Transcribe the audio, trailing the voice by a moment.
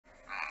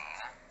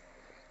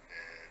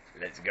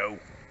Let's go.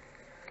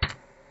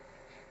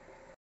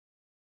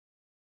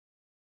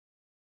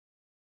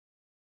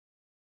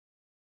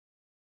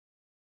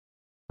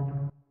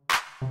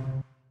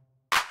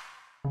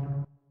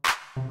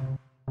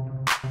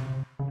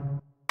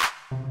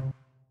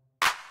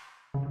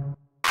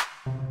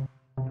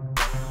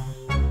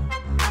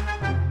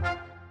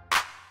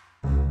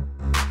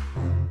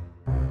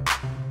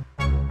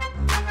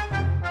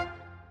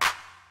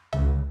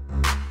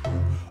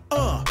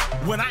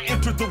 When I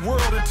entered the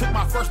world and took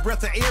my first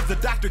breath of air, the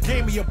doctor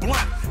gave me a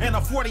blunt and a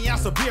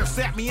 40-ounce of beer,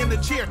 sat me in the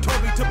chair,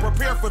 told me to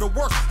prepare for the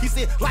worst. He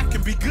said life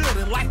can be good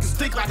and life can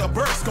stink like a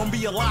burst. Gonna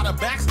be a lot of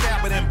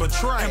backstabbing and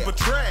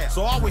betrayal.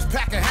 So always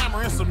pack a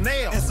hammer and some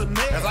nails.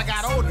 As I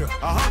got older,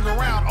 I hung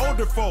around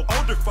older folk.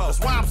 That's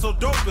why I'm so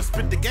dope to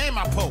spit the game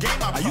I poke.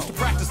 I used to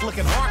practice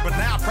looking hard, but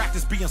now I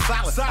practice being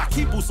solid. I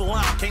keep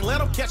Usalam, can't let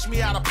them catch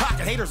me out of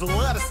pocket. Haters will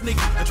love to sneak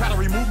and try to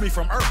remove me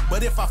from earth.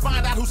 But if I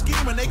find out who's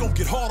scheming, they gon'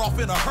 get hauled off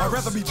in a hearse. I'd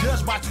rather be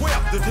judged by 12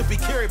 than to be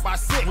carried by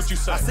 6. What you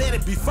say? I said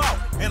it before,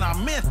 and I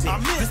meant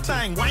it. This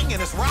thing wanging,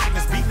 it's riding,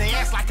 it's beating their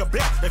ass like a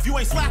belt. If you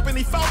ain't slapping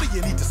any 40,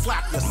 you need to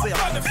slap yourself.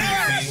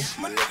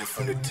 My nigga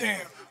from the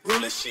town.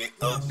 Roll that shit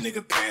up,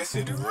 nigga, pass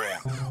it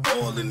around.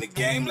 All in the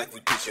game like we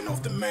pitching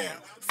off the mound.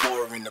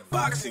 4 in the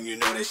box and you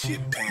know that shit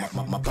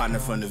pound. My partner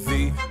from the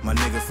V, my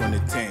nigga from the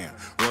town.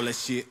 Roll that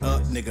shit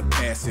up, nigga,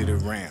 pass it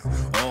around.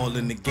 All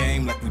in the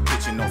game like we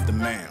pitching off the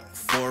mound.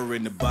 4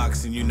 in the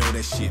box and you know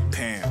that shit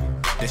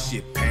pound. That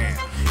shit pound.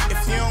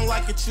 If you don't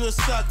like it, you a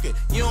sucker.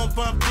 You don't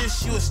bump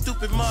this, you a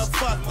stupid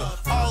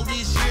motherfucker. All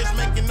these years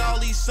making all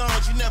these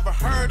songs, you never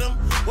heard them?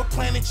 What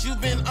planet you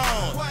been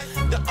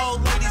on? The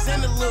old ladies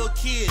and the little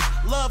kids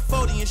love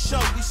 40 and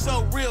show we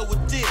so real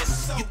with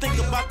this. You think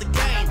about the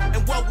game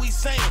and what we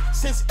saying.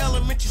 Since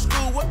elementary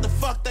school, what the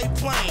fuck they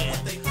playing?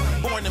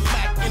 Born to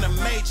Mac in a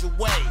major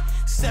way.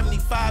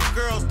 75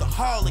 girls, the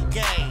Hall of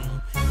Game.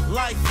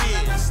 Life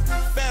is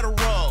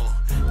federal,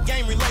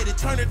 game related,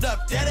 turn it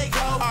up, there they go.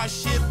 Our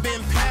shit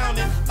been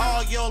pounding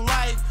all your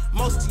life.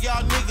 Most of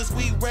y'all niggas,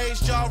 we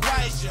raised y'all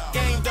right.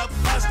 Gamed up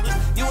hustlers,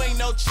 you ain't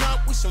no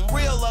chump, we some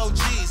real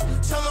OGs.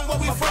 Tell them where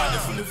we My from. partner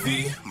from the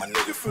V, my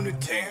nigga from the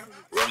town.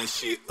 Rollin'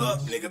 shit up,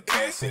 nigga,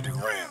 pass it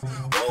around.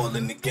 All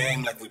in the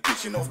game like we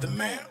pitching off the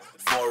mound.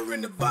 4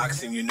 in the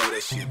box and you know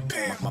that shit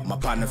pound. My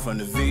partner from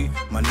the V,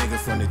 my nigga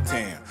from the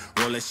town.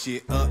 Roll that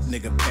shit up,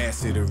 nigga,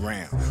 pass it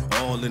around.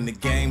 All in the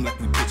game like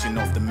we pitching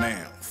off the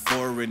mound.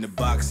 4 in the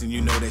box and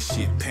you know that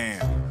shit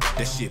pound.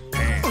 That shit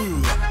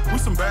pound. We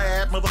some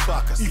bad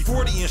motherfuckers.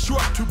 E40 and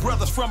short, 2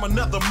 brothers from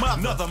another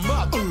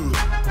mother.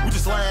 We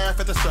just laugh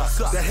at the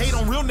suckers that hate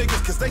on real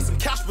niggas cause they some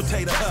couch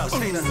potato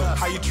hustlers.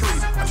 How you treat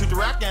it? I treat the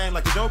rap game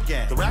like the dope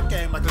game. The rap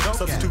game like the dope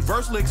Substitute game.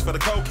 Verse licks for the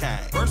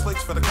cocaine. Verse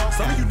licks for the cocaine.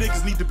 Some of you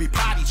niggas need to be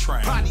potty trained.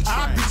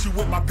 I beat you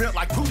with my belt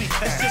like Pootie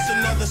Tang. It's just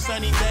another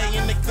sunny day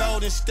in the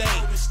Golden State.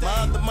 My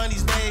other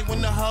money's made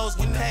when the hoes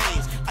get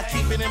paid. I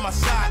keep it in my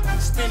sock,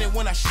 spin it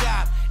when I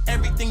shop.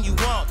 Everything you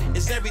want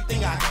is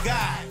everything I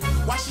got.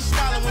 Why she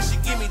smiling when she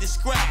give me the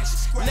scratch?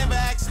 Never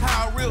ask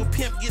how a real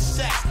pimp gets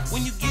sacked.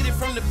 When you get it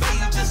from the bay,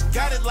 you just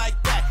got it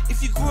like that.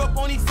 If you grew up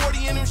on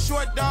E40 and them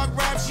short dog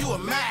raps, you a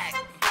Mac.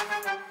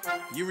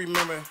 You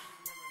remember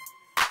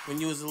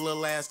when you was a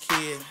little ass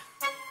kid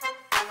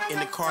in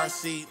the car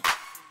seat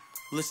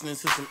listening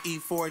to some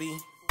E40,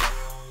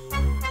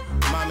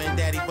 mama and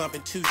daddy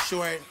bumping Too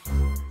Short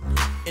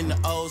in the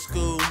old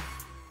school.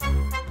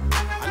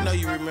 I know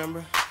you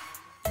remember.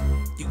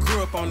 You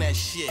grew up on that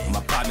shit. My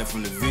partner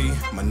from the V,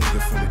 my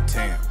nigga from the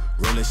town.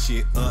 Roll that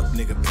shit up,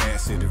 nigga,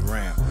 pass it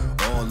around.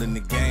 All in the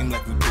game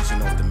like we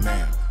pitching off the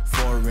mound.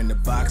 4 in the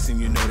box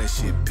and you know that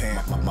shit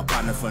pound. My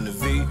partner from the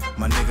V,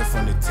 my nigga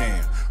from the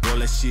town. Roll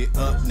that shit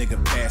up,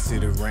 nigga, pass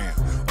it around.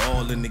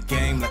 All in the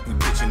game like we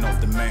pitching off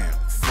the mound.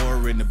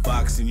 4 in the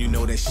box and you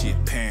know that shit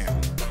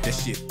pound. That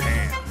shit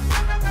pound.